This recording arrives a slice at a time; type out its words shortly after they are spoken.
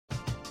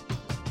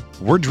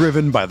We're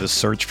driven by the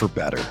search for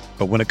better.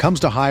 But when it comes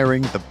to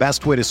hiring, the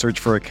best way to search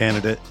for a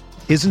candidate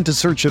isn't to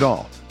search at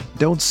all.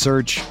 Don't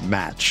search,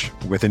 match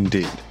with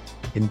Indeed.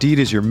 Indeed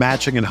is your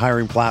matching and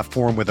hiring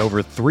platform with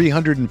over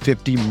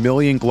 350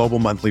 million global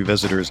monthly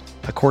visitors,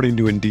 according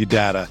to Indeed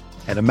data,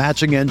 and a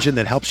matching engine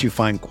that helps you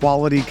find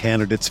quality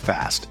candidates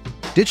fast.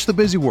 Ditch the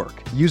busy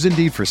work. Use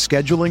Indeed for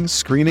scheduling,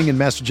 screening, and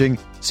messaging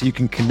so you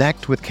can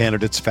connect with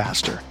candidates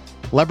faster.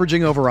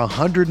 Leveraging over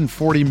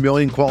 140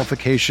 million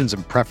qualifications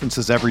and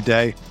preferences every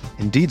day,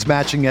 Indeed's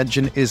matching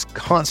engine is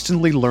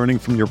constantly learning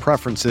from your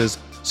preferences,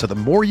 so the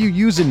more you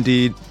use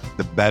Indeed,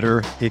 the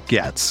better it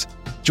gets.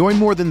 Join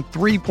more than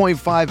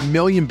 3.5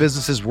 million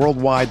businesses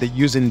worldwide that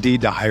use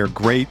Indeed to hire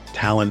great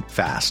talent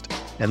fast.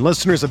 And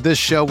listeners of this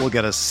show will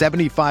get a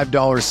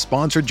 $75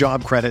 sponsored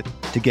job credit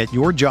to get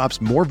your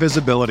jobs more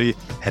visibility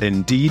at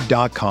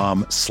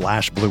Indeed.com/Blue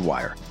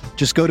Wire.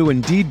 Just go to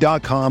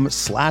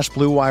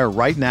Indeed.com/Blue Wire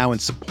right now and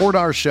support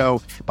our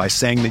show by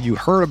saying that you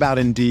heard about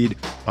Indeed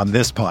on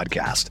this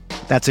podcast.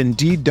 That's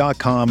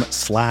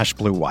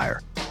Indeed.com/Blue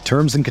Wire.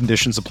 Terms and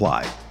conditions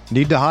apply.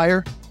 Need to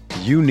hire?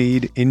 You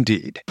need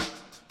Indeed.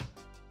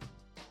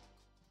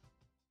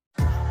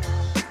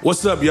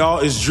 What's up, y'all?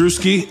 It's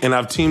Drewski, and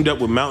I've teamed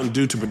up with Mountain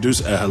Dew to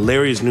produce a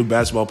hilarious new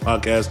basketball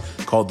podcast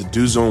called The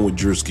Dew Zone with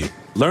Drewski.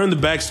 Learn the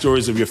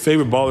backstories of your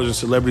favorite ballers and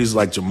celebrities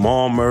like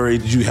Jamal Murray.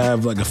 Did you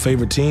have like a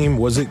favorite team?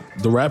 Was it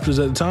the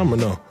Raptors at the time or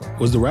no?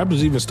 Was the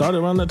Raptors even started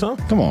around that time?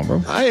 Come on,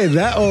 bro. I ain't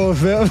that old,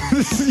 fam.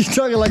 You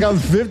talking like I'm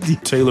 50.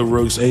 Taylor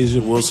Rooks, Asia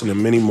Wilson,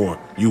 and many more.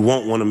 You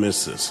won't want to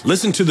miss this.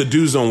 Listen to The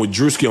Dew Zone with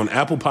Drewski on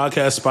Apple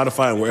Podcasts,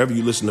 Spotify, and wherever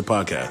you listen to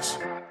podcasts.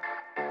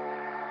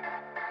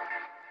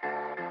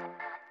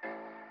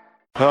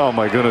 Oh,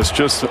 my goodness.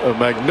 Just a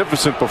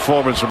magnificent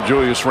performance from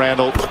Julius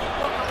Randle.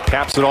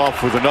 Caps it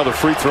off with another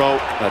free throw.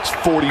 That's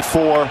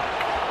 44.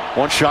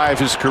 One shy of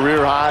his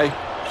career high.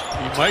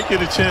 He might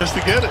get a chance to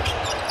get it.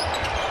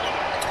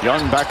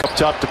 Young back up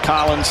top to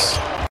Collins.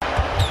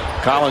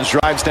 Collins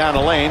drives down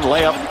the lane.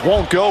 Layup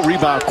won't go.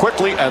 Rebound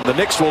quickly, and the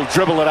Knicks will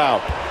dribble it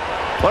out.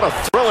 What a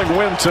thrilling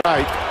win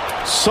tonight.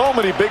 So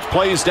many big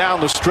plays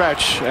down the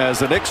stretch as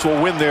the Knicks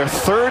will win their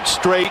third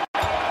straight.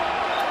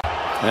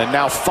 And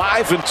now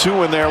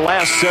 5-2 in their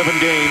last 7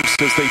 games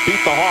as they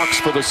beat the Hawks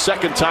for the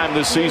second time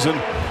this season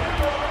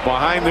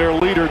behind their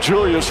leader,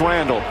 Julius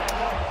Randle.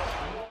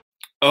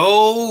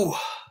 Oh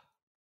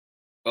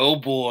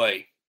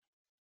boy.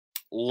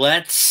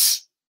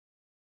 Let's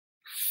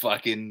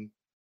fucking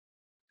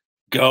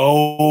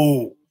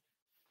go.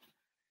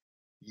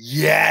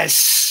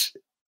 Yes.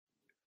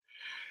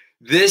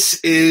 This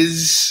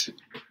is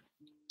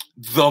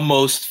the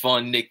most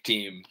fun Knick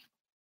team.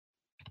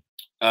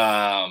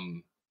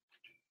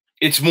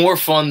 It's more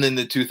fun than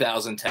the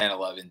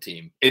 2010-11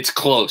 team. It's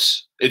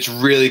close. It's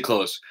really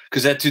close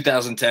because that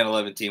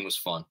 2010-11 team was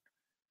fun.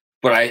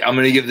 But I'm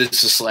going to give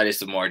this the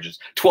slightest of margins.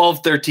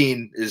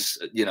 12-13 is,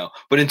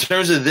 but in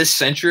terms of this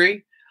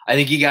century, I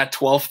think you got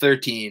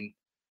 12-13.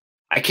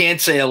 I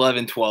can't say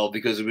 11-12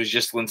 because it was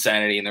just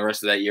insanity and the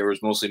rest of that year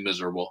was mostly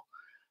miserable,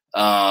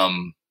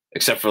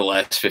 except for the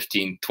last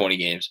 15, 20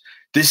 games.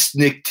 This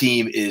Knick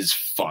team is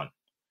fun.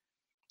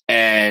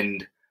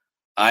 And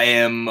I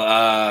am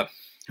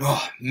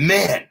oh,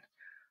 man.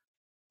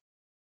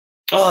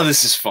 Oh,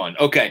 this is fun.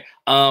 Okay.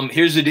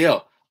 Here's the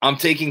deal. I'm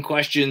taking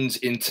questions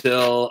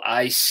until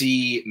I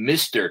see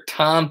Mr.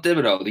 Tom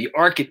Thibodeau, the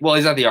architect. Well,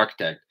 he's not the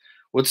architect.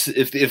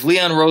 If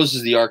Leon Rose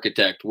is the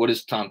architect, what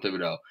is Tom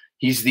Thibodeau?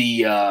 He's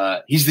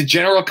the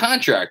general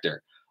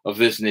contractor of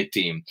this Knick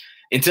team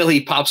until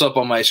he pops up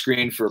on my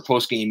screen for a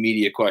post-game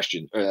media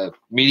question,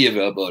 media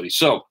availability.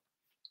 So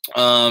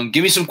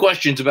give me some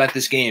questions about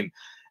this game,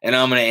 and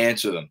I'm going to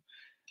answer them.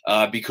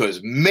 Because,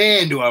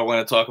 man, do I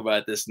want to talk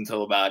about this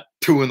until about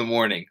 2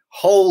 in.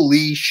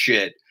 Holy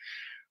shit.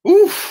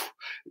 Oof.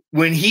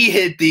 When he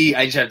hit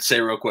I just have to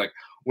say real quick,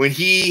 when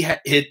he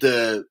hit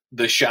the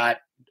shot,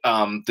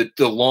 the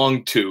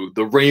long 2,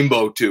 the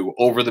rainbow 2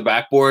 over the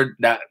backboard,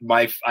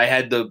 I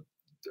had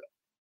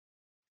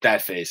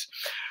that face.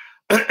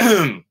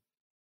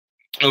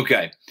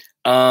 Okay.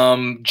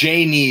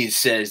 Jay Nees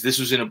says this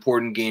was an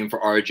important game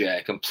for RJ.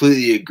 I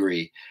completely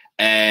agree.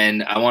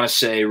 And I want to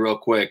say real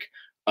quick,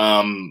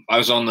 I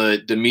was on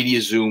the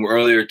media Zoom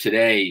earlier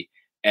today,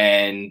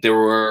 and there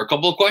were a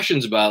couple of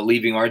questions about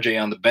leaving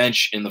RJ on the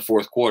bench in the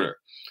fourth quarter.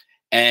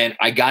 And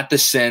I got the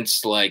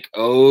sense like,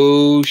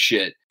 oh,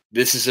 shit,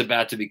 this is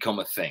about to become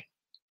a thing.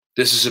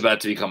 This is about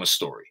to become a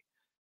story.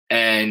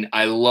 And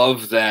I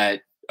love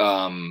that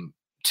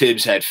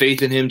Tibbs had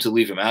faith in him to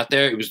leave him out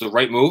there. It was the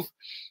right move.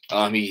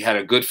 He had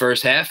a good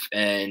first half,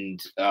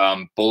 and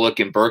Bullock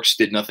and Burks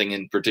did nothing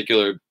in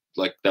particular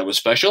like that was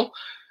special.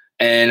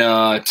 And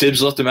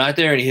Tibbs left him out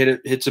there, and he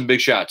hit some big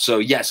shots. So,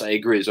 yes, I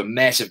agree. It's a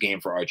massive game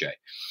for RJ.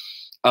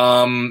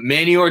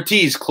 Manny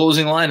Ortiz,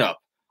 closing lineup.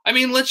 I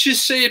mean, let's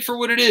just say it for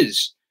what it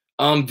is.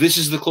 This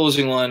is the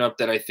closing lineup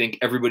that I think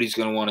everybody's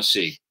going to want to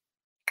see.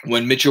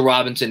 When Mitchell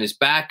Robinson is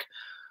back,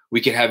 we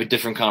can have a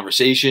different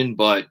conversation.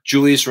 But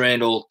Julius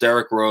Randle,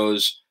 Derrick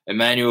Rose,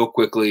 Emmanuel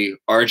Quickley,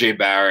 RJ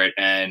Barrett,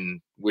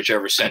 and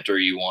whichever center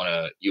you want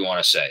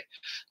to say.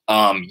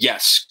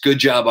 Yes, good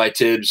job by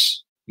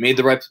Tibbs. Made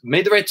the right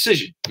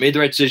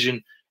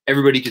decision.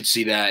 Everybody could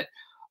see that.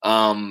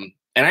 And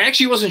I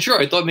actually wasn't sure.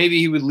 I thought maybe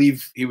he would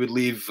leave,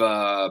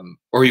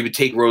 or he would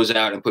take Rose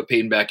out and put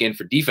Payton back in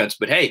for defense.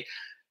 But hey,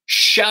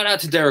 shout out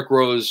to Derrick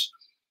Rose.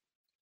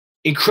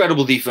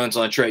 Incredible defense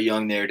on Trae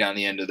Young there down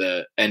the end of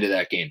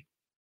that game.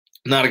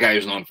 Not a guy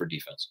who's known for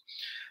defense.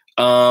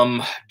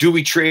 Do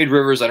we trade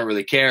Rivers? I don't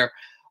really care.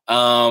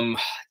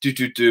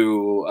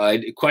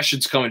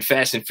 Questions coming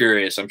fast and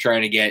furious. I'm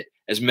trying to get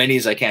as many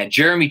as I can.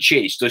 Jeremy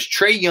Chase, does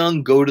Trae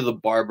Young go to the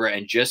barber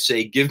and just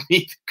say, give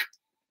me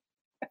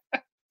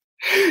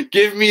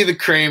the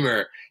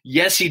Kramer?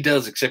 Yes, he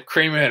does, except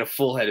Kramer had a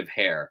full head of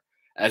hair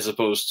as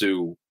opposed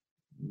to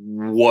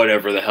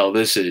whatever the hell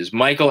this is.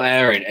 Michael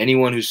Aaron,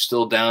 anyone who's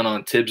still down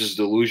on Tibbs is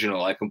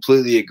delusional. I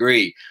completely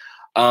agree.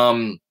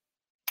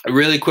 A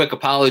really quick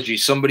apology.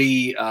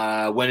 Somebody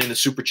went in the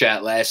super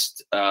chat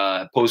last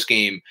post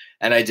game,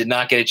 and I did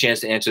not get a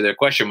chance to answer their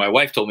question. My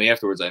wife told me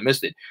afterwards I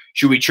missed it.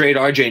 Should we trade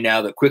RJ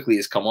now that Quickly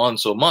has come on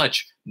so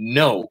much?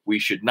 No, we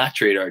should not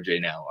trade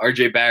RJ now.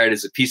 RJ Barrett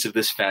is a piece of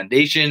this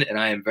foundation, and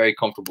I am very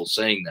comfortable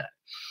saying that.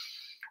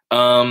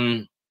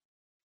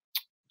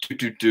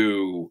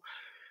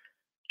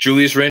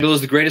 Julius Randle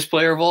is the greatest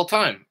player of all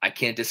time. I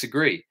can't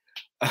disagree.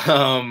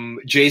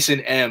 Jason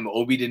M.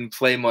 Obi didn't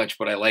play much,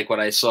 but I like what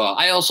I saw.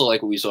 I also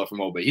like what we saw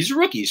from Obi. He's a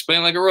rookie. He's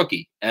playing like a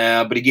rookie.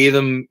 But he gave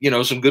them,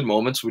 some good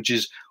moments, which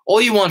is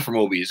all you want from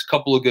Obi is a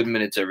couple of good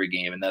minutes every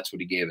game, and that's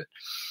what he gave it.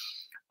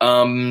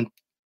 Trae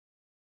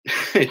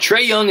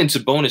Young and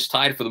Sabonis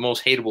tied for the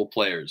most hateable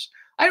players.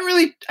 I don't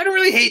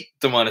really hate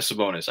Domantas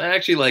Sabonis. I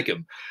actually like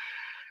him.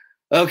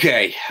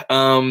 Okay.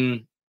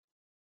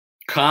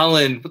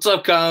 Colin, what's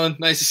up, Colin?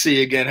 Nice to see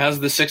you again. How's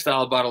the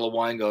 $6 bottle of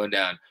wine going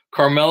down?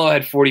 Carmelo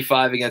had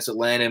 45 against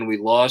Atlanta, and we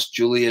lost.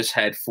 Julius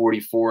had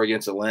 44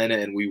 against Atlanta,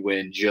 and we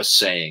win. Just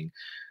saying.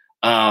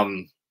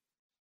 Good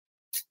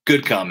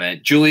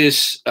comment.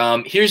 Julius,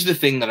 here's the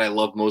thing that I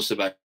love most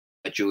about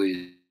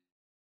Julius's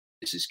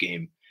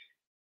game.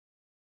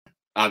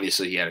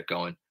 Obviously, he had it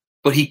going,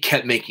 but he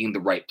kept making the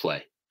right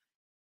play.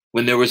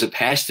 When there was a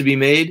pass to be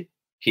made,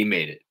 he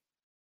made it.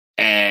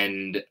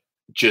 And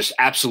just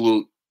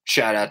absolute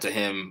shout out to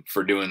him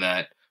for doing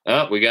that.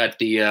 We got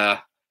the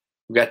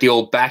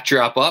old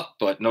backdrop up,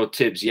 but no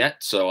Tibbs yet,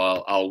 so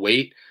I'll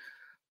wait.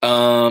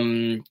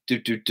 Boy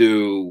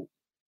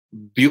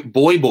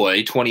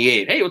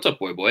 28. Hey, what's up,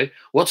 boy?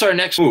 What's our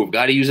next move?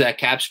 Got to use that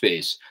cap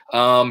space.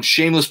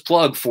 Shameless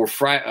plug for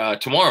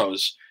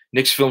tomorrow's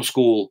Knicks Film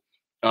School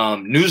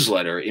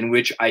newsletter, in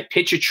which I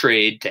pitch a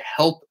trade to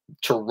help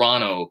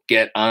Toronto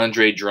get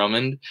Andre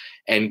Drummond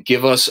and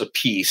give us a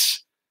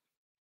piece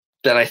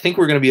that I think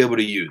we're going to be able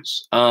to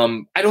use.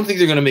 I don't think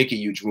they're going to make a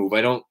huge move.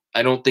 I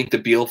don't think the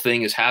Beal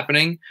thing is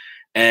happening,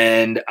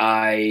 and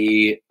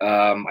I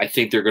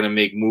think they're going to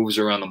make moves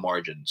around the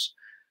margins.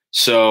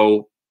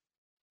 So,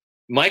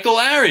 Michael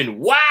Aaron,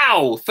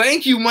 wow,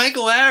 thank you,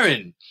 Michael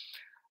Aaron.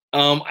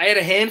 I had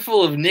a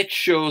handful of Knicks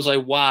shows I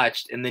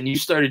watched, and then you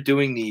started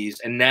doing these,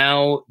 and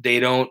now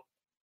they don't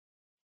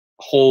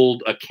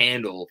hold a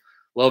candle.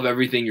 Love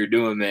everything you're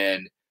doing,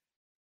 man.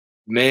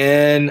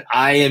 Man,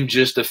 I am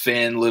just a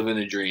fan living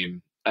a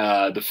dream.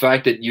 The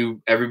fact that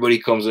everybody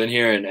comes in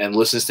here and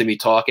listens to me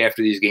talk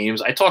after these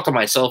games. I talk to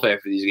myself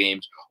after these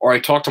games, or I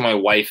talk to my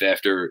wife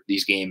after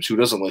these games, who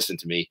doesn't listen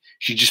to me.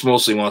 She just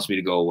mostly wants me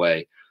to go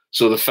away.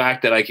 So the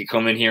fact that I could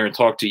come in here and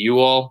talk to you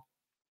all,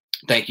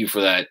 thank you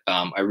for that.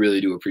 I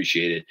really do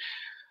appreciate it.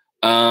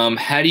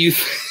 How do you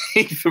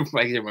think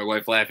I hear my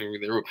wife laughing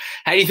in the room?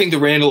 How do you think the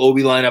Randle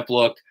Obi lineup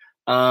looked?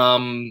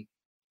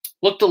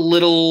 Looked a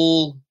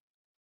little.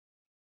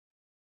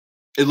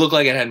 It looked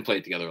like it hadn't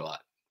played together a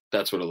lot.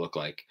 That's what it looked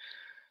like.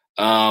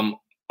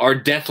 Our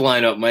death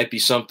lineup might be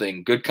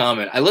something. Good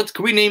comment.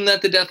 Can we name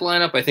that the death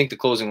lineup? I think the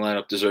closing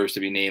lineup deserves to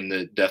be named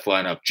the death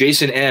lineup.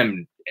 Jason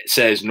M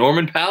says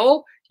Norman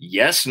Powell.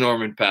 Yes,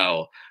 Norman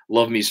Powell.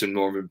 Love me some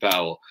Norman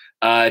Powell.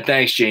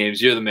 Thanks, James.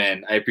 You're the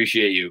man. I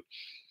appreciate you.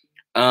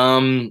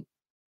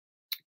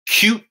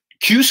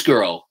 Cuse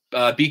girl.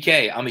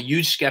 BK. I'm a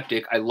huge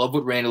skeptic. I love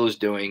what Randle is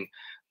doing.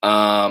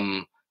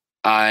 Where'd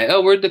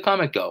the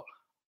comment go?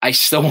 I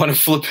still want to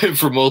flip him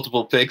for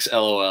multiple picks,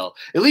 LOL.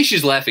 At least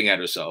she's laughing at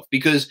herself,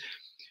 because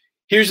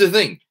here's the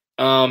thing.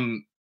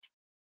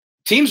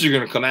 Teams are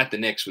going to come at the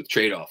Knicks with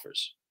trade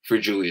offers for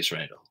Julius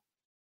Randle.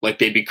 Like,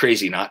 they'd be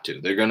crazy not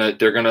to. They're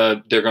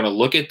gonna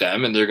look at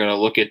them, and they're gonna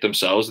look at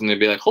themselves, and they'll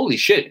be like, holy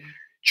shit,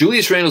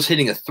 Julius Randle's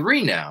hitting a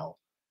 3 now,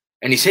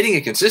 and he's hitting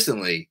it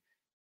consistently.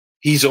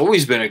 He's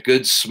always been a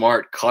good,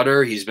 smart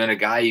cutter. He's been a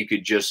guy you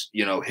could just,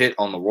 hit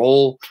on the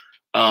roll.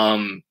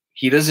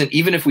 He doesn't,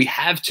 even if we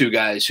have 2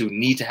 guys who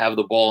need to have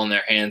the ball in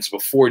their hands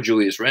before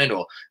Julius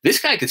Randle, this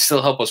guy could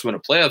still help us win a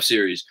playoff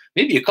series,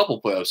 maybe a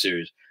couple playoff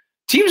series.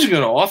 Teams are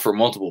going to offer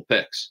multiple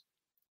picks.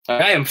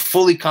 I am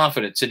fully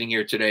confident sitting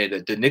here today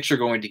that the Knicks are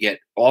going to get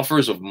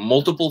offers of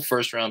multiple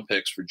first-round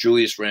picks for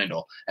Julius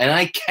Randle, and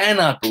I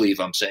cannot believe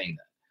I'm saying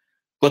that.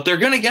 But they're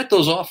going to get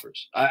those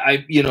offers.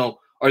 Are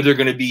there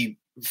going to be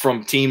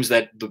from teams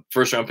that the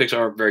first-round picks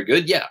aren't very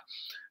good? Yeah.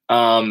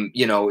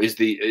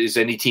 Is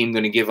any team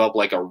going to give up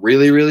like a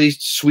really, really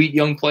sweet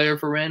young player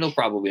for Randall?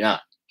 Probably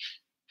not.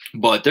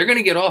 But they're going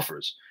to get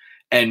offers.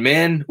 And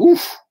man,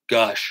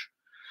 gosh.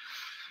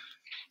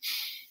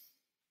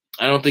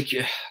 I don't think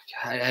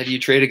how do you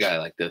trade a guy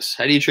like this?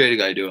 How do you trade a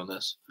guy doing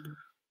this?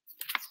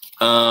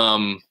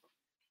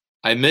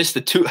 I missed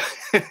the two.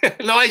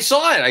 No, I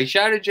saw it. I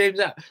shouted James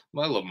out.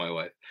 I love my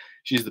wife.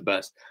 She's the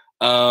best.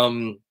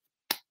 I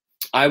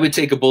would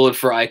take a bullet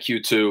for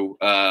IQ2,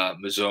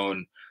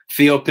 Mazzone.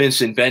 Theo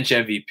Pinson, bench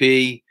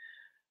MVP.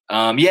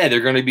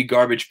 They're going to be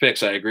garbage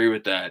picks. I agree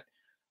with that.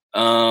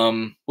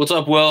 What's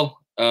up, Will?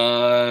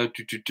 And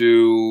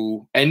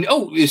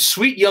a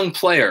sweet young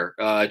player,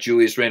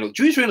 Julius Randle.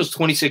 Julius Randle's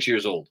 26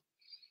 years old.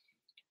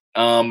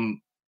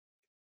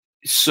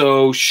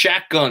 So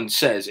Shotgun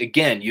says,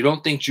 again, you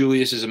don't think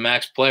Julius is a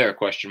max player, ?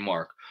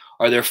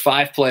 Are there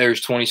 5 players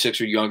 26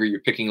 or younger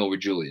you're picking over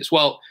Julius?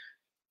 Well,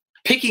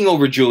 picking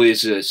over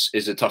Julius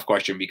is a tough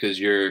question because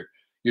you're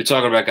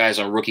talking about guys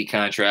on rookie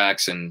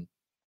contracts and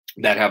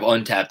that have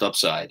untapped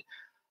upside.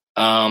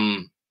 I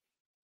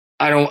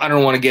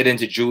don't want to get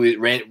into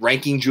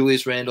ranking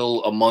Julius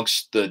Randle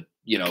amongst the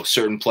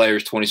certain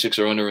players 26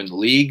 or under in the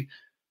league,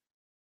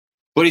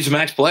 but he's a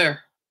max player.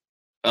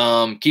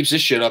 Keeps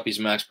this shit up. He's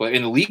a max player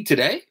in the league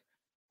today,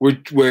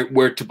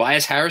 where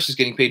Tobias Harris is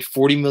getting paid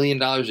 $40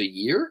 million a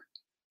year.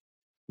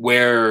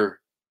 Where,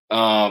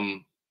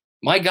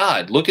 my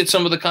God, look at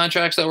some of the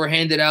contracts that were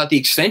handed out, the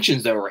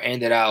extensions that were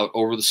handed out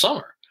over the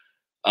summer.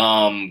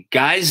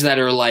 Guys that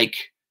are like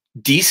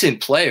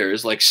decent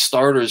players, like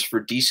starters for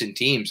decent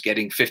teams,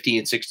 getting $15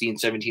 and $16 and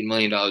 $17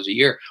 million a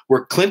year,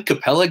 where Clint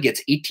Capella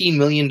gets $18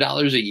 million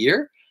a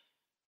year.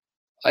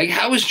 Like,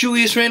 how is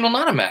Julius Randle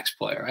not a max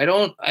player? I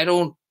don't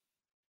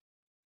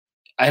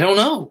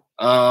know.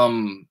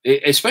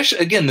 Especially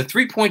again, the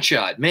 3-point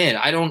shot, man.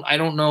 I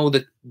don't know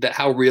that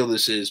how real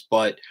this is,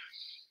 but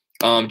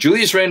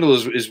Julius Randle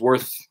is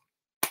worth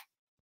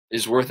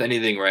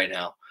anything right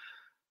now.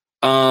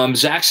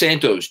 Zach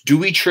Santos, do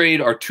we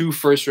trade our 2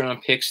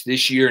 first-round picks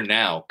this year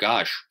now?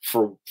 Gosh,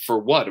 for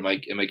what? Am I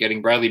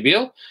getting Bradley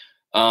Beal?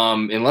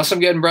 Unless I'm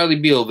getting Bradley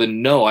Beal,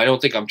 then no, I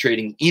don't think I'm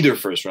trading either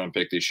first-round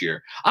pick this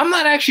year. I'm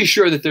not actually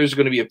sure that there's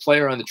going to be a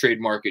player on the trade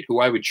market who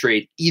I would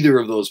trade either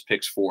of those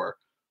picks for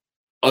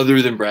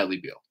other than Bradley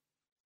Beal.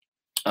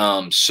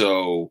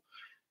 So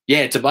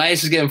yeah,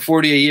 Tobias is getting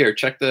 40 a year.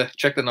 Check the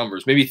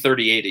numbers. Maybe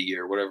 38 a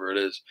year, whatever it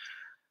is.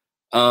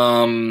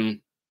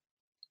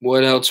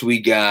 What else we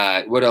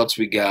got?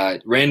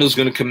 Randall's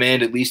going to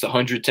command at least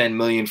 $110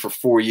 million for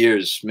 4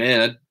 years. Man,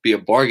 that'd be a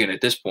bargain at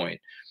this point.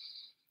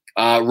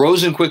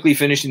 Rosen quickly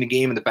finishing the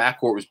game in the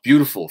backcourt was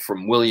beautiful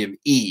from William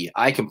E.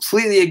 I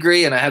completely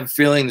agree, and I have a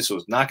feeling this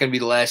was not going to be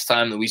the last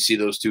time that we see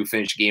those two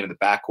finish the game in the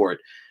backcourt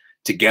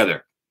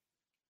together.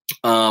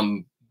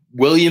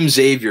 William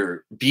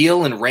Xavier,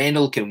 Beal and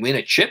Randall can win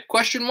a chip? ?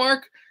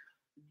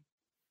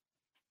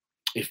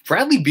 If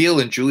Bradley Beal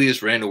and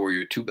Julius Randle were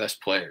your 2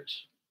 best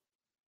players,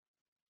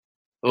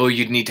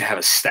 you'd need to have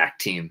a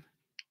stacked team.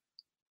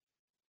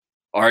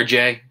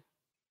 RJ,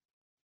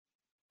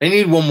 I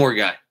need one more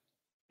guy.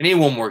 I need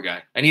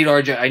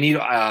RJ. I need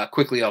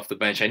quickly off the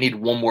bench. I need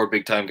one more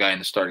big-time guy in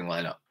the starting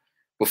lineup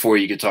before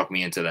you could talk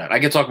me into that. I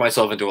could talk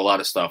myself into a lot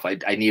of stuff.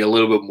 I need a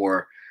little bit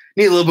more.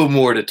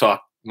 To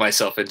talk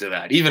myself into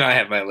that. Even I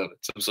have my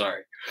limits. I'm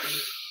sorry.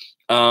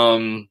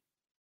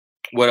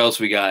 What else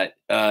we got?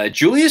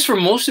 Julius for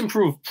most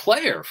improved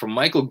player from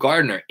Michael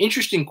Gardner.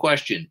 Interesting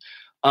question.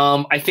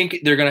 I think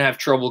they're going to have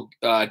trouble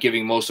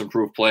giving most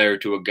improved player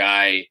to a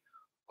guy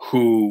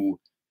who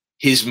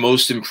his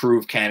most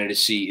improved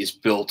candidacy is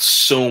built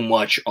so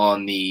much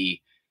on you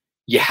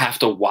have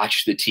to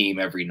watch the team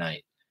every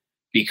night.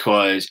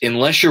 Because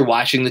unless you're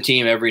watching the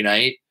team every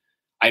night,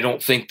 I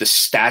don't think the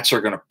stats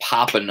are going to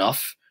pop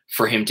enough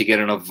for him to get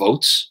enough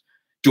votes.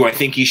 Do I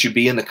think he should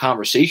be in the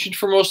conversation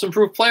for most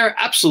improved player?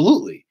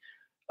 Absolutely.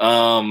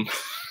 Tom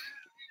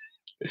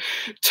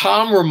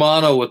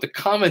Romano with the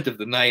comment of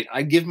the night,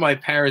 I give my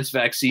parents'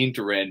 vaccine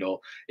to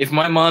Randall. If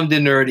my mom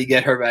didn't already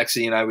get her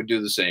vaccine, I would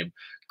do the same.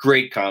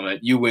 Great comment.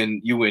 You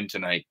win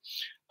tonight.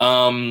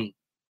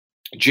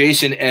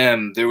 Jason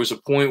M., there was a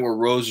point where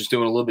Rose was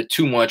doing a little bit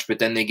too much, but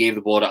then they gave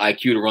the ball to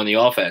IQ to run the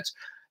offense.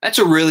 That's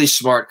a really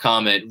smart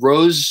comment.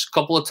 Rose, a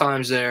couple of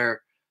times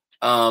there,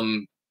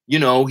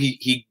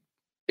 he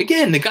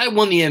again, the guy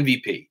won the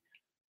MVP.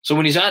 So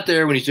when he's out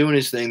there, when he's doing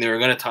his thing, there are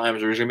going to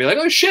times where he's going to be like,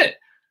 oh, shit,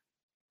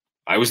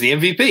 I was the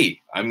MVP.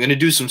 I'm going to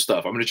do some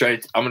stuff. I'm going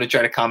to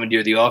try to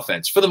commandeer the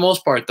offense. For the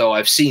most part, though,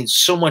 I've seen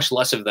so much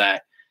less of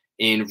that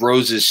in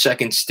Rose's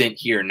second stint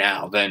here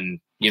now than,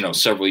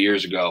 several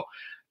years ago.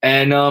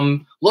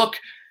 And look,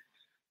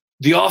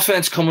 the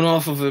offense coming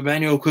off of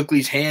Emmanuel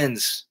Quickley's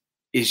hands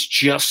is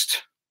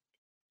just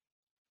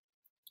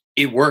 –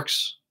 it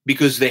works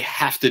because they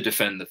have to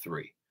defend the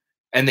 3.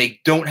 And they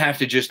don't have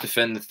to just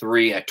defend the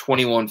 3 at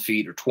 21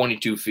 feet or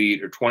 22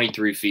 feet or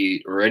 23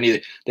 feet or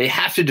anything. They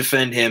have to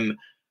defend him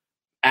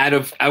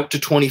out to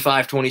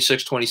 25,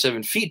 26,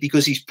 27 feet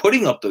because he's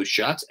putting up those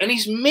shots and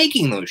he's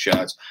making those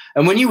shots.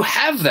 And when you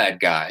have that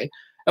guy,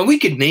 And we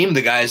could name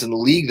the guys in the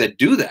league that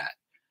do that.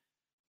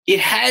 It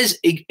has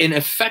an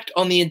effect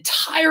on the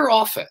entire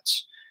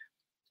offense.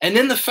 And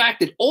then the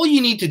fact that all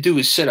you need to do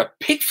is set a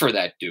pick for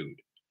that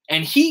dude.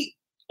 And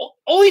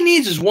all he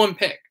needs is one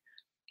pick.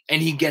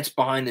 And he gets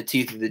behind the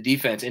teeth of the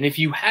defense. And if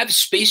you have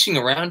spacing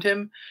around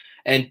him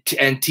and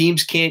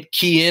teams can't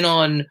key in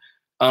on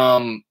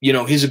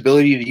his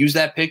ability to use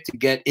that pick to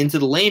get into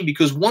the lane,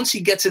 because once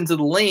he gets into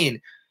the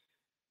lane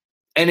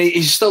and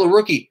he's still a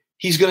rookie,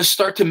 he's going to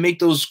start to make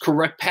those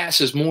correct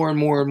passes more and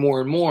more and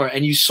more and more.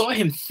 And you saw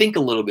him think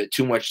a little bit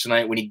too much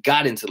tonight when he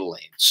got into the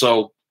lane.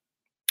 So,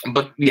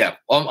 but yeah,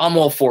 I'm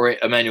all for it.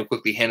 Immanuel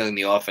Quickley handling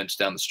the offense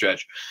down the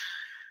stretch.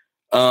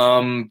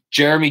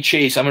 Jeremy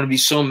Chase, I'm going to be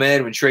so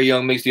mad when Trae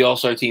Young makes the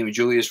All-Star team and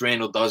Julius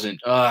Randle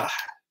doesn't.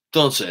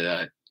 Don't say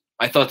that.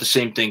 I thought the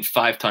same thing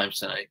 5 times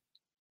tonight.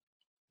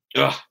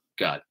 Oh,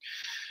 God.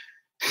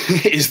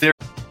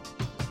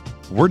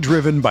 We're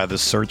driven by the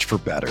search for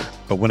better.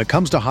 But when it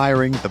comes to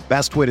hiring, the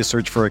best way to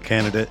search for a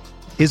candidate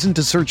isn't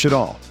to search at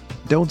all.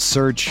 Don't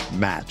search,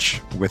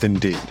 match with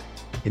Indeed.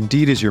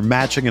 Indeed is your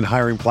matching and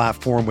hiring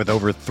platform with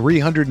over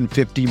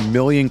 350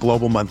 million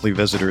global monthly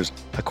visitors,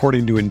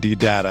 according to Indeed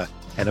data,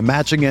 and a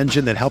matching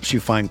engine that helps you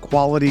find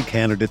quality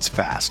candidates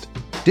fast.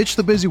 Ditch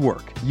the busy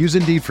work. Use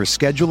Indeed for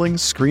scheduling,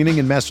 screening,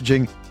 and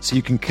messaging so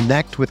you can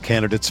connect with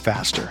candidates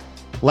faster.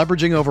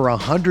 Leveraging over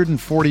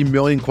 140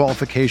 million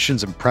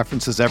qualifications and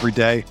preferences every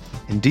day,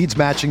 Indeed's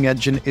matching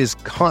engine is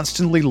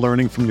constantly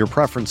learning from your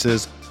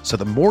preferences, so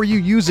the more you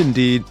use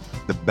Indeed,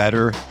 the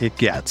better it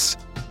gets.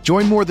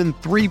 Join more than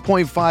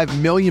 3.5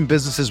 million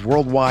businesses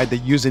worldwide that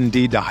use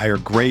Indeed to hire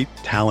great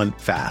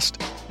talent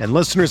fast. And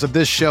listeners of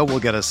this show will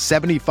get a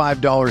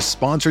 $75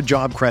 sponsored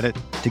job credit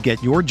to get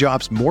your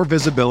jobs more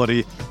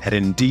visibility at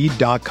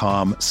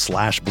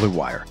Indeed.com/Blue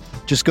Wire.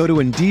 Just go to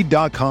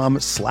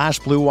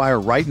Indeed.com/Blue Wire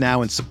right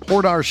now and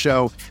support our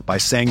show by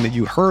saying that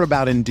you heard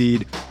about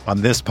Indeed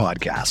on this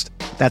podcast.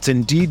 That's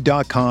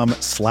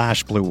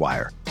Indeed.com/Blue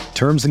Wire.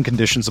 Terms and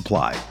conditions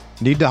apply.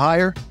 Need to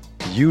hire?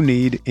 You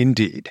need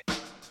Indeed.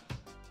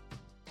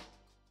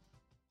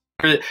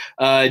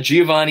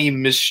 Giovanni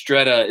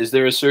Mistretta, is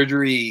there a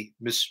surgery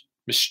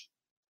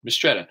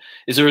Mistretta?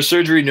 Is there a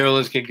surgery New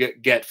Orleans can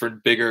get for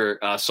bigger,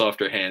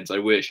 softer hands? I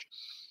wish.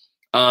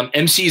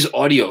 MC's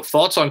audio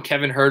thoughts on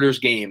Kevin Huerter's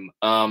game.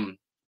 I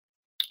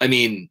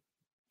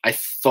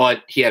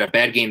thought he had a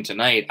bad game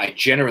tonight. I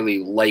generally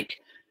like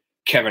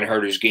Kevin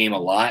Huerter's game a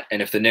lot,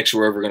 and if the Knicks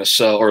were ever going to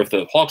sell, or if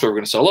the Hawks were ever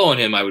going to sell low on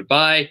him, I would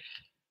buy.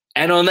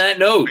 And on that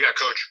note, we got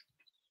Coach.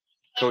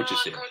 Coach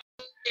is here.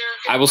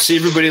 I will see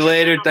everybody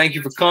later. Thank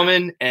you for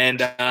coming, and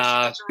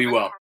be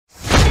well.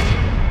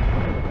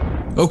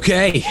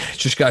 Okay,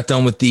 just got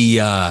done with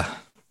the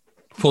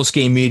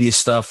post-game media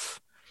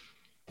stuff.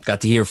 Got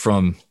to hear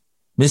from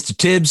Mr.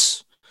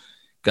 Tibbs.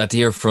 Got to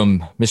hear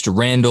from Mr.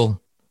 Randall.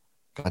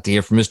 Got to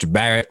hear from Mr.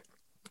 Barrett.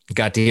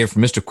 Got to hear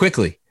from Mr.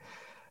 Quickley.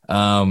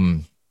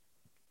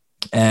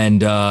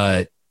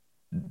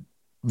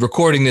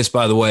 Recording this,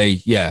 by the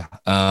way, yeah.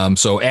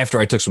 So after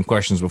I took some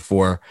questions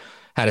before,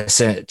 had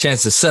a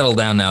chance to settle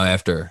down now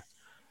after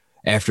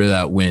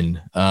that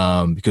win,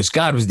 because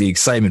God, was the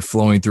excitement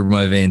flowing through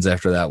my veins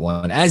after that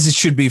one, as it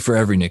should be for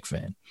every Knick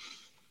fan.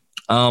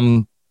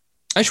 I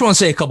just want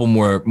to say a couple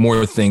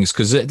more things,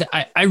 because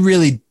I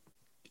really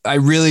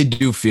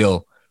do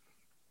feel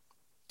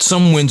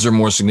some wins are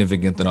more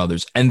significant than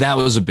others, and that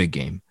was a big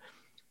game.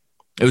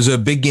 It was a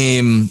big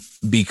game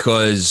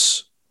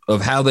because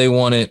of how they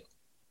won it.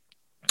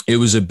 It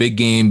was a big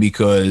game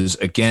because,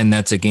 again,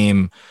 that's a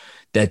game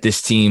that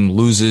this team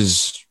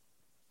loses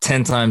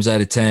 10 times out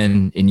of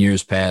 10 in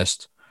years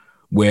past,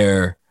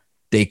 where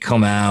they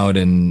come out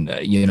and,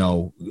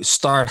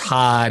 start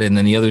hot, and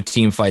then the other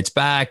team fights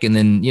back, and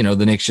then,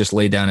 the Knicks just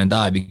lay down and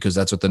die, because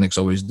that's what the Knicks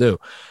always do.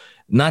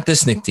 Not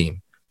this Knicks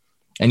team.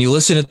 And you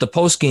listen at the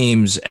post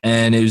games,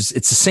 and it's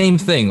the same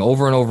thing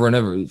over and over and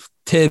over.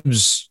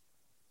 Tibbs,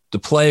 the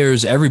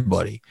players,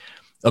 everybody,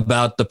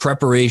 about the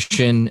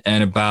preparation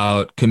and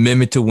about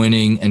commitment to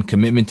winning and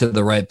commitment to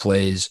the right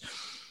plays.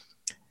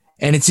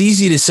 And it's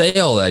easy to say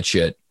all that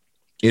shit.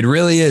 It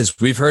really is.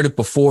 We've heard it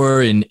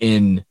before in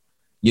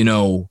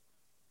a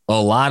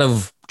lot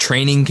of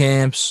training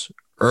camps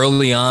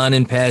early on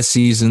in past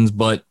seasons,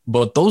 but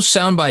those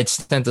sound bites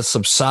tend to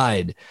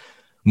subside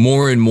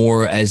more and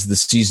more as the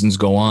seasons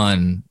go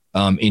on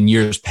in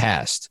years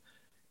past,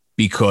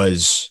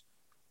 because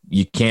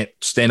you can't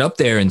stand up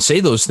there and say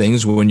those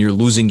things when you're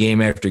losing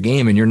game after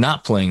game and you're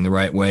not playing the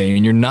right way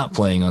and you're not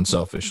playing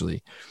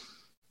unselfishly.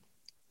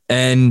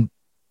 And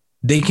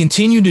they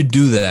continue to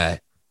do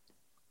that.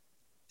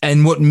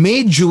 And what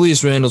made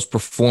Julius Randle's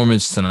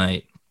performance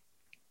tonight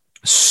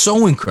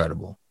so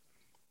incredible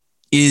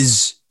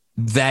is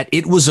that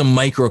it was a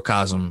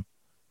microcosm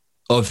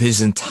of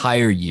his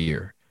entire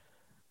year.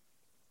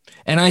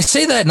 And I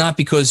say that not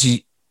because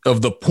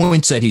of the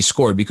points that he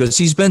scored, because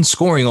he's been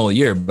scoring all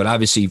year, but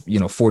obviously,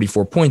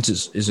 44 points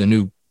is a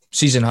new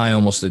season high,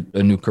 almost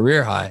a new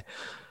career high.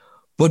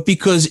 But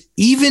because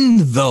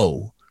even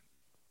though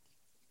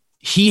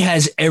he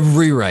has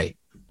every right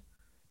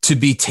to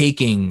be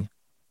taking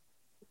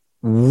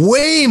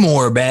way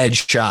more bad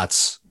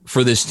shots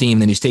for this team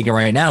than he's taking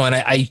right now. And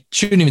I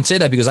shouldn't even say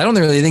that because I don't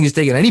really think he's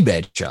taking any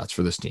bad shots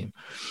for this team.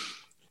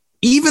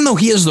 Even though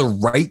he has the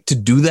right to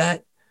do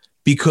that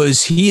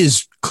because he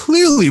is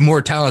clearly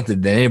more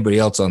talented than anybody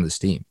else on this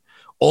team.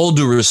 All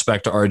due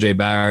respect to RJ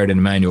Barrett and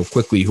Emmanuel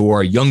Quickley, who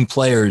are young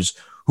players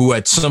who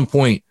at some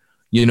point,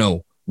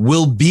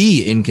 will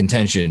be in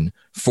contention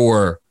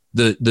for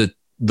the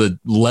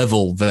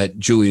level that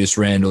Julius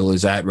Randle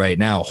is at right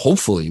now.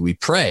 Hopefully, we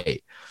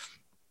pray.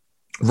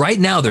 Right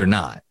now, they're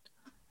not.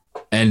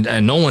 And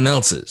no one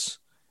else is.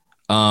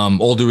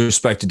 All due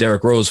respect to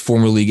Derrick Rose,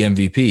 former league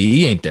MVP,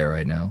 he ain't there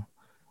right now.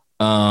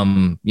 I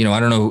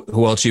don't know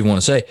who else you want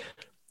to say.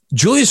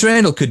 Julius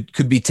Randle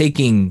could be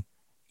taking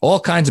all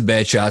kinds of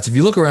bad shots. If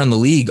you look around the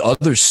league,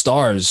 other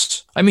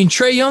stars,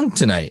 Trae Young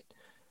tonight,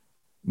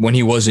 when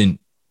he wasn't,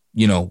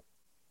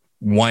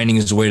 winding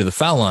his way to the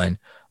foul line,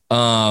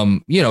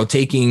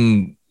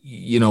 taking,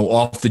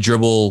 off the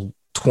dribble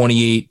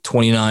 28,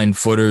 29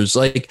 footers.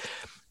 Like,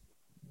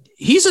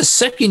 he's a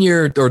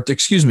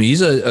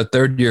he's a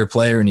third year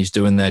player and he's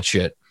doing that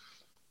shit.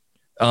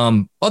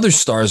 Other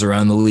stars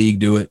around the league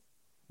do it,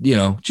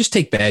 just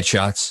take bad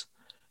shots.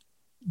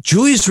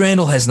 Julius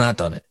Randle has not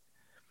done it.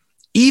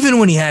 Even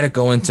when he had it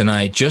going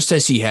tonight, just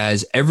as he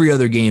has every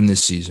other game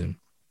this season,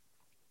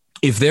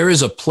 if there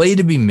is a play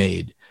to be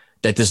made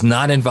that does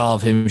not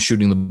involve him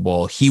shooting the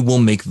ball, he will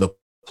make the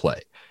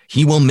play.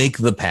 He will make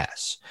the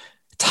pass.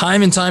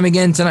 Time and time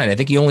again tonight, I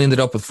think he only ended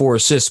up with 4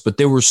 assists, but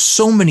there were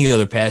so many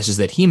other passes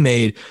that he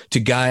made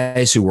to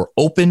guys who were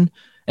open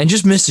and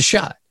just missed a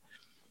shot.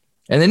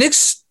 And the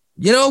Knicks,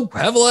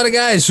 have a lot of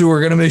guys who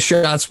are going to miss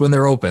shots when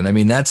they're open. I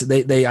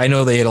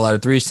know they hit a lot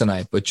of threes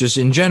tonight, but just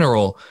in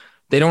general,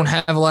 they don't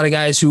have a lot of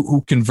guys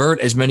who convert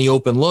as many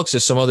open looks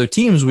as some other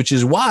teams, which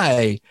is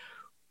why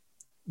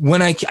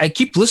when I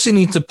keep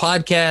listening to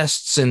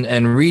podcasts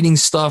and reading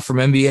stuff from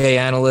NBA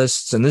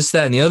analysts and this,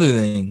 that, and the other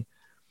thing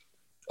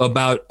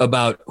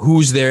about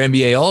who's their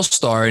NBA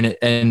All-Star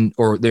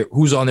or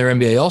who's on their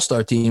NBA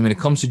All-Star team, and it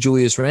comes to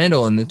Julius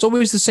Randle, and it's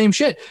always the same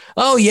shit.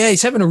 Oh yeah,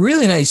 he's having a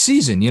really nice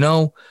season,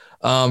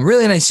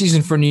 really nice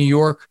season for New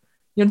York.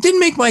 Didn't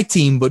make my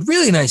team, but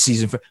really nice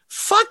season for.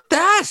 Fuck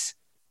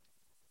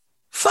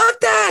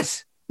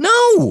that.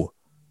 No.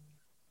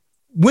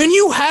 When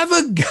you have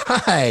a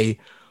guy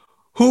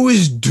who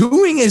is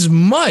doing as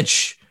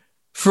much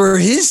for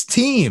his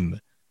team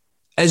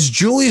as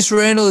Julius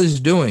Randle is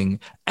doing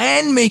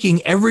and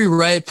making every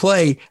right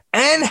play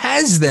and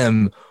has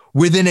them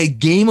within a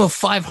game of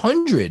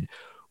 500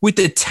 with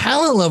the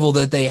talent level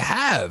that they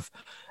have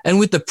and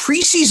with the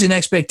preseason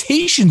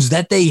expectations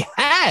that they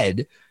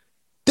had,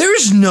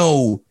 there's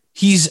no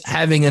he's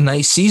having a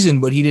nice season,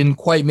 but he didn't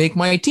quite make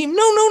my team.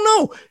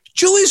 No.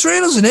 Julius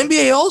Randle's an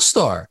NBA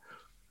All-Star.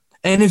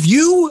 And if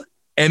you,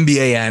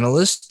 NBA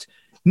analyst,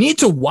 need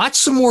to watch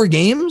some more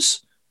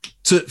games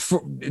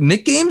for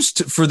Knick games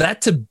for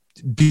that to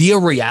be a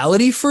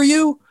reality for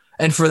you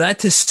and for that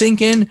to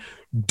sink in,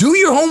 do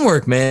your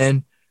homework,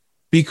 man,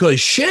 because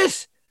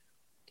shit,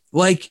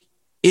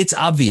 it's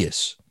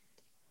obvious.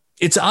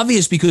 It's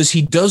obvious because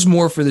he does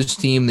more for this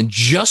team than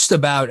just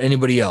about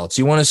anybody else.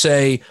 You want to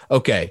say,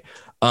 okay,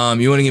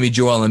 you want to give me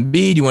Joel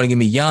Embiid, you want to give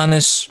me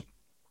Giannis,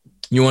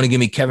 you want to give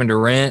me Kevin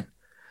Durant.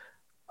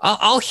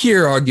 I'll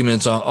hear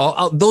arguments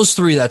on those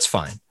three. That's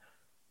fine.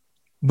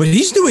 But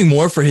he's doing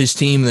more for his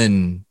team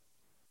than,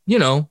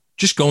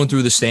 just going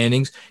through the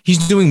standings.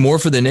 He's doing more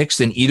for the Knicks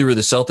than either of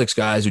the Celtics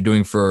guys are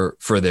doing for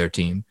their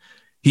team.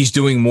 He's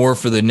doing more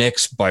for the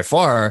Knicks by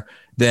far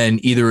than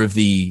either of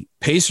the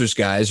Pacers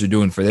guys are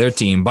doing for their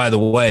team. By the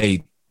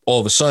way,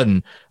 all of a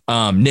sudden,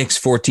 Knicks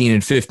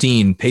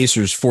 14-15,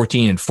 Pacers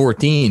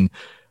 14-14.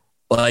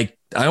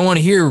 I don't want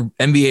to hear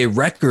NBA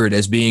record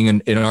as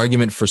being an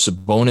argument for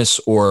Sabonis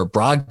or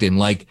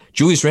Brogdon.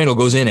 Julius Randle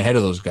goes in ahead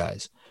of those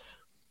guys.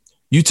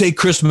 You take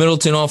Chris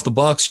Middleton off the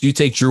Bucks, you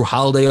take Drew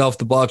Holiday off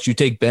the Bucks, you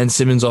take Ben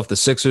Simmons off the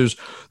Sixers.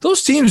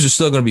 Those teams are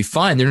still going to be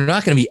fine. They're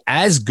not going to be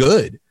as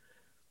good.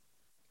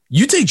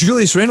 You take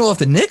Julius Randle off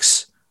the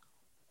Knicks,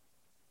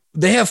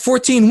 they have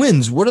 14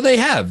 wins. What do they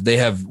have? They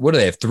have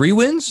 3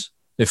 wins?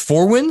 They have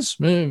 4 wins?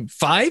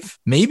 5,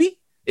 maybe,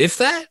 if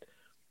that.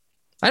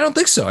 I don't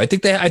think so. I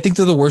think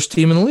they're the worst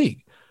team in the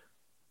league.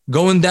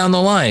 Going down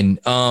the line,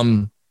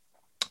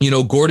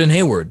 Gordon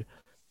Hayward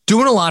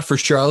doing a lot for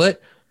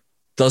Charlotte.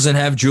 Doesn't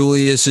have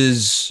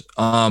Julius's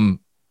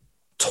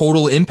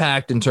total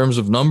impact in terms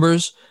of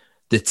numbers.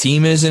 The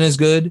team isn't as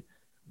good.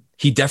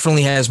 He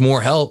definitely has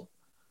more help.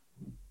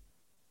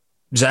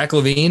 Zach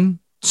LaVine,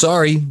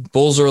 sorry,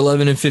 Bulls are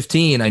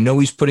 11-15. I know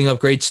he's putting up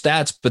great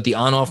stats, but the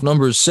on-off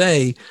numbers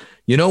say,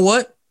 you know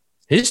what?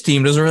 His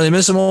team doesn't really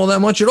miss him all that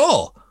much at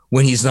all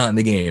when he's not in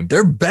the game.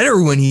 They're better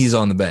when he's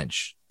on the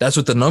bench. That's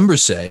what the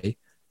numbers say.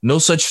 No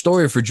such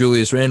story for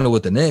Julius Randle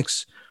with the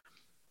Knicks.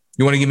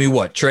 You want to give me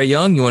what? Trae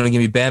Young? You want to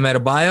give me Bam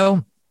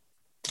Adebayo?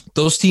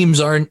 Those teams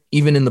aren't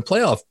even in the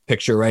playoff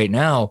picture right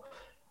now.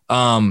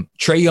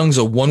 Trae Young's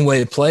a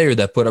one-way player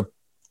that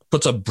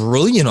puts up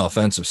brilliant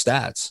offensive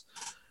stats.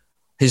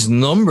 His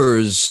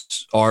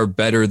numbers are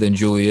better than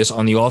Julius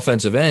on the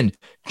offensive end.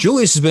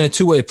 Julius has been a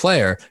two-way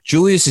player.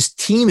 Julius's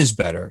team is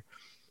better.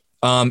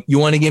 You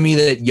want to give me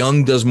that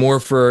Young is more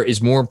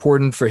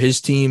important for his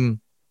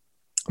team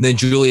than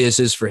Julius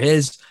is for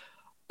his?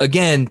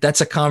 Again, that's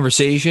a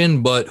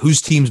conversation, but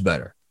whose team's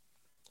better?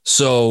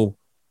 So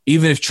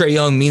even if Trae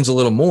Young means a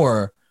little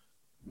more,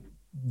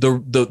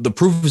 the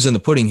proof is in the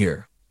pudding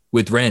here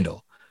with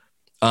Randall.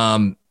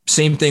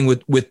 Same thing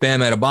with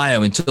Bam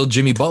Adebayo. Until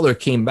Jimmy Butler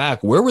came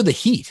back, where were the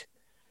Heat?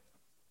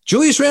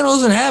 Julius Randle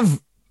doesn't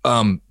have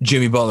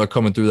Jimmy Butler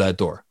coming through that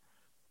door.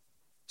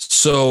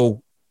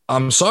 So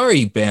I'm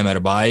sorry, Bam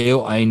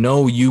Adebayo. I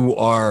know you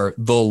are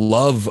the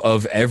love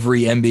of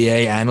every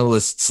NBA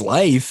analyst's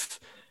life,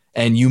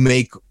 and you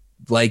make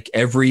like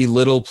every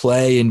little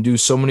play and do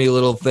so many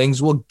little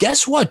things. Well,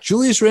 guess what?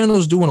 Julius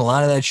Randle's doing a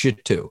lot of that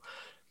shit too.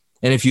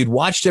 And if you'd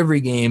watched every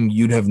game,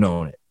 you'd have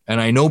known it. And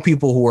I know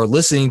people who are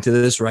listening to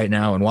this right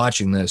now and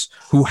watching this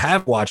who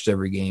have watched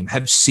every game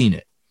have seen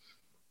it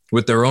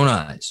with their own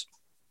eyes.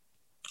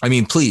 I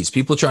mean, please,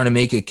 people trying to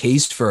make a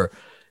case for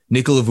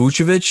Nikola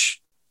Vucevic,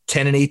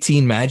 10 and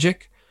 18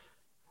 Magic.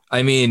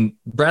 I mean,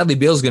 Bradley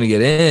Beal's going to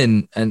get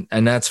in, and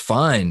that's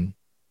fine.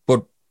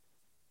 But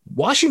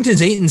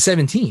Washington's 8 and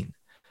 17.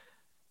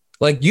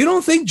 Like, you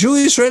don't think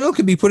Julius Randle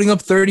could be putting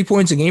up 30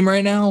 points a game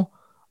right now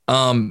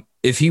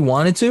if he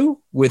wanted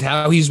to with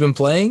how he's been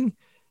playing?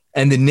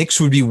 And the Knicks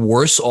would be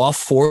worse off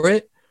for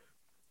it,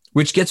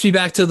 which gets me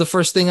back to the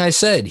first thing I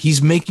said.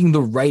 He's making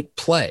the right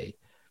play,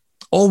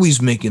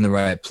 always making the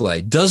right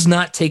play, does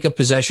not take a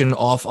possession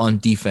off on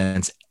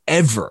defense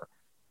ever.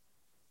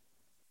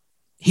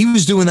 He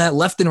was doing that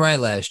left and right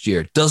last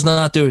year, does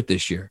not do it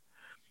this year.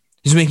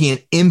 He's making an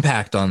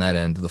impact on that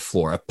end of the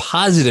floor, a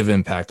positive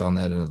impact on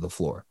that end of the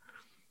floor.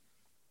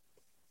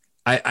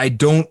 I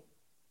don't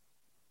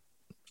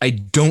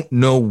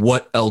know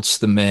what else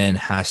the man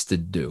has to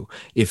do.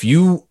 If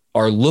you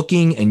are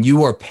looking and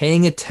you are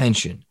paying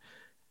attention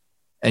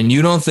and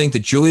you don't think that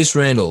Julius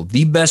Randle,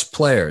 the best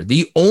player,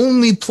 the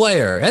only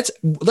player,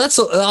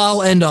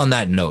 I'll end on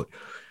that note.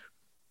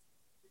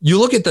 You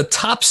look at the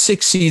top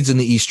 6 seeds in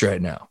the East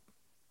right now.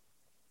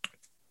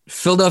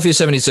 Philadelphia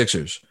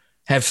 76ers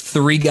have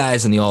 3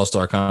 guys in the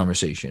All-Star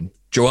conversation.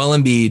 Joel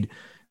Embiid,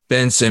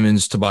 Ben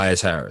Simmons,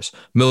 Tobias Harris.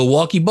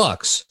 Milwaukee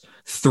Bucks,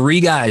 3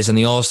 guys in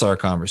the All-Star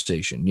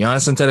conversation.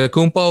 Giannis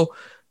Antetokounmpo,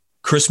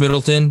 Chris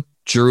Middleton,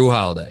 Jrue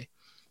Holiday.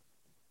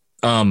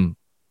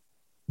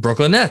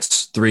 Brooklyn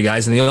Nets, 3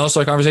 guys in the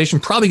All-Star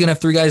conversation. Probably going to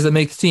have 3 guys that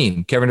make the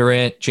team. Kevin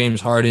Durant,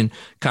 James Harden,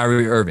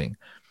 Kyrie Irving.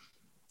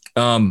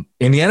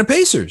 Indiana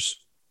Pacers,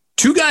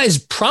 2 guys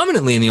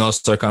prominently in the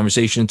All-Star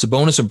conversation,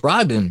 Sabonis and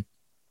Brogdon.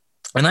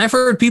 And I've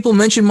heard people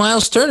mention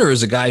Miles Turner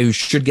as a guy who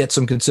should get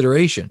some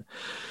consideration.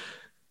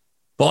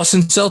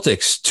 Boston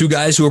Celtics, 2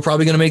 guys who are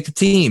probably going to make the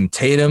team,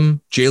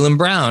 Tatum, Jaylen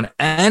Brown,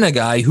 and a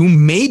guy who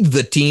made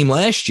the team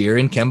last year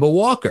in Kemba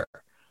Walker.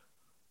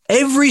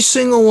 Every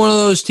single one of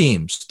those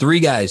teams, 3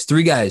 guys,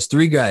 3 guys,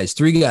 3 guys,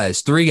 3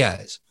 guys, 3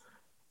 guys.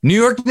 New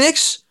York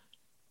Knicks,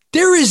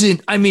 there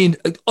isn't, I mean,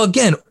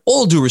 again,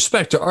 all due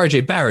respect to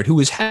RJ Barrett, who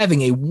is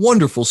having a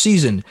wonderful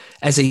season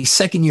as a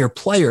second-year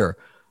player,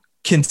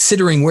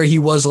 considering where he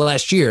was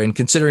last year and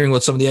considering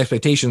what some of the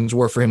expectations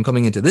were for him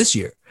coming into this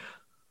year.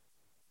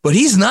 But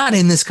he's not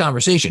in this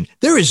conversation.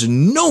 There is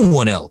no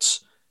one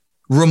else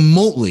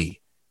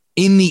remotely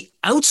in the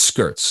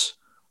outskirts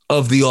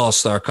of the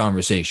All-Star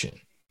conversation.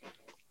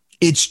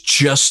 It's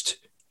just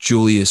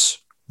Julius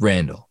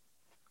Randle.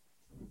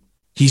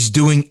 He's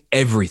doing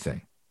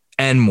everything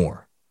and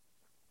more.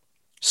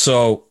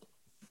 So,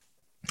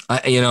 I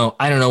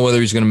don't know whether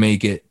he's going to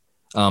make it.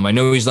 I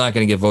know he's not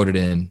going to get voted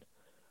in.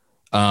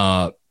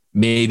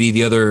 Maybe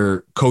the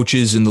other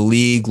coaches in the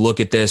league look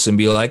at this and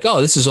be like,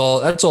 "Oh, that's all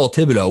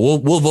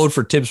Thibodeau. We'll vote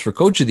for Tibbs for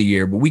Coach of the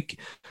Year, but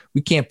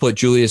we can't put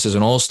Julius as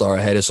an All-Star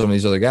ahead of some of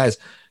these other guys."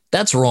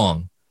 That's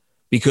wrong,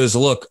 because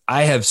look,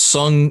 I have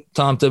sung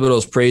Tom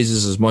Thibodeau's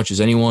praises as much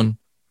as anyone.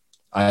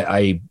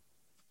 I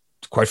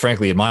quite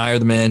frankly admire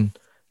the man.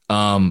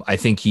 I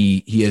think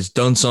he has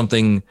done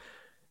something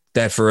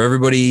that for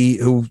everybody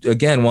who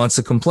again wants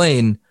to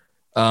complain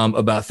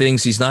about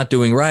things he's not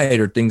doing right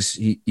or things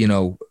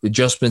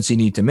adjustments he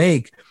need to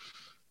make.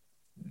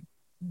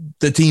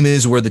 The team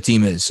is where the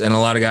team is, and a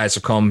lot of guys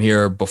have come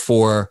here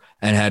before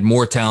and had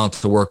more talent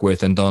to work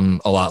with and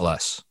done a lot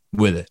less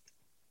with it.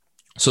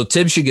 So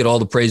Tibbs should get all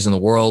the praise in the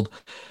world.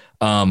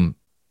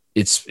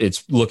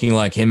 It's looking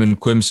like him and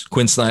Quinn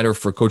Snyder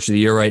for Coach of the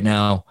Year right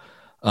now.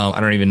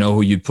 I don't even know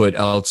who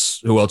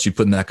else you'd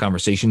put in that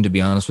conversation, to be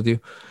honest with you.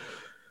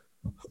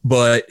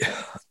 But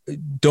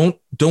don't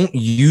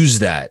use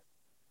that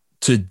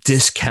to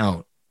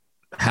discount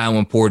how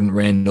important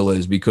Randle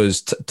is,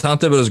 because Tom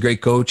Thibodeau is a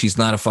great coach. He's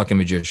not a fucking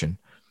magician.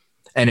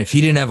 And if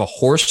he didn't have a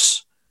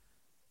horse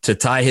to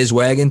tie his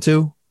wagon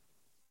to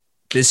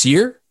this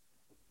year,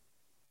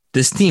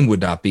 this team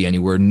would not be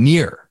anywhere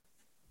near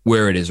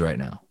where it is right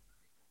now.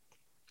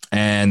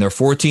 And they're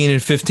 14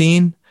 and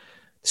 15,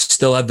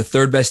 still have the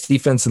 3rd best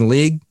defense in the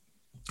league,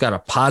 got a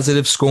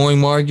positive scoring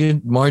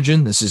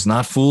margin. This is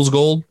not fool's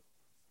gold.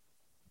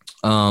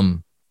 He's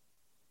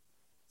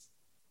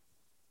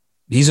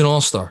an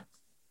all-star.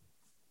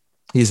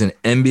 He's an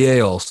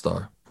NBA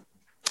all-star.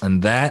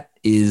 And that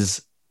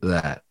is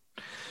that.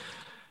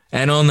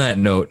 And on that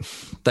note,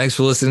 thanks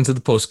for listening to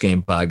the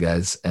post-game pod,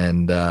 guys.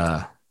 And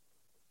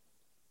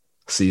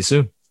see you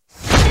soon.